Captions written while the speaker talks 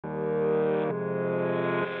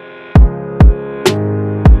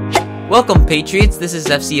Welcome, Patriots. This is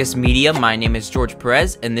FCS Media. My name is George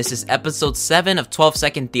Perez, and this is episode 7 of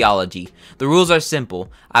 12-Second Theology. The rules are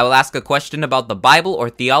simple. I will ask a question about the Bible or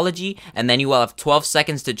theology, and then you will have 12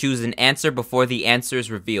 seconds to choose an answer before the answer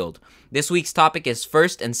is revealed. This week's topic is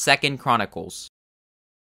 1st and 2nd Chronicles.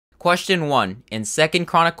 Question 1. In 2nd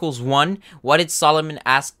Chronicles 1, what did Solomon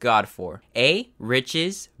ask God for? A.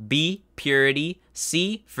 Riches, B. Purity,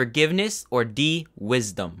 C. Forgiveness, or D.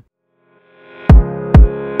 Wisdom?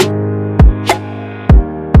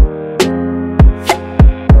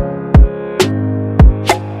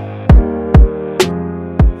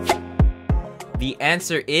 The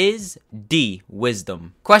answer is D.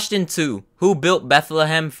 Wisdom. Question 2. Who built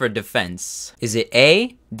Bethlehem for defense? Is it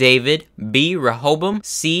A. David, B. Rehoboam,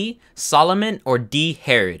 C. Solomon, or D.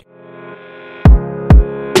 Herod?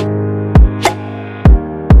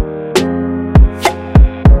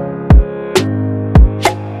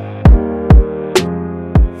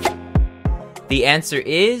 The answer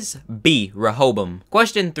is B. Rehoboam.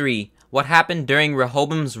 Question 3. What happened during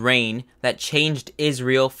Rehoboam's reign that changed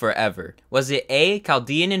Israel forever? Was it A.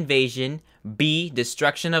 Chaldean invasion, B.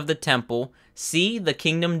 Destruction of the temple, C. The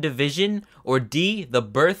kingdom division, or D. The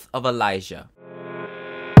birth of Elijah?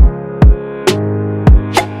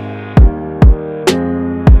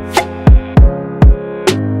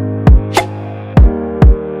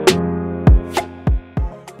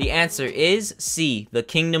 The answer is C. The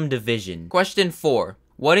kingdom division. Question 4.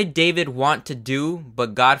 What did David want to do,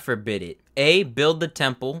 but God forbid it? A. Build the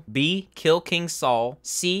temple, B. Kill King Saul,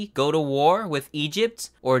 C. Go to war with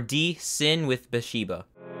Egypt, or D. Sin with Bathsheba?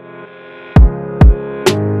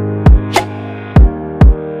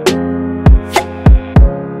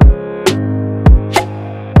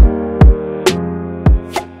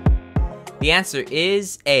 The answer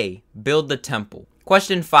is A. Build the temple.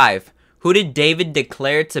 Question 5. Who did David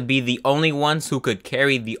declare to be the only ones who could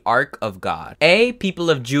carry the Ark of God? A.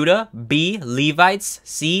 People of Judah, B. Levites,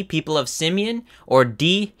 C. People of Simeon, or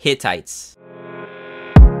D. Hittites?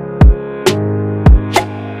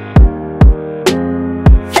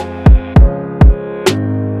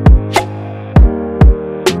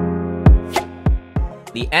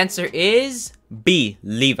 The answer is B.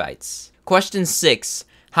 Levites. Question 6.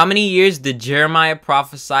 How many years did Jeremiah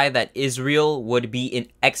prophesy that Israel would be in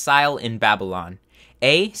exile in Babylon?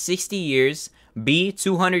 A. 60 years, B.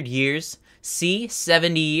 200 years, C.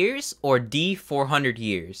 70 years, or D. 400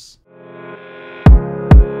 years?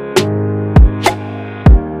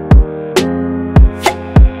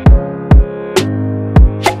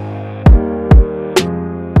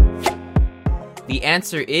 The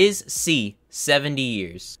answer is C. 70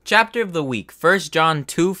 years. Chapter of the week, 1 John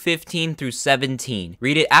 2:15 through 17.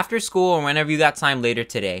 Read it after school or whenever you got time later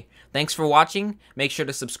today. Thanks for watching. Make sure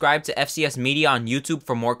to subscribe to FCS Media on YouTube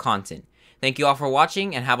for more content. Thank you all for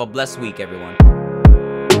watching and have a blessed week, everyone.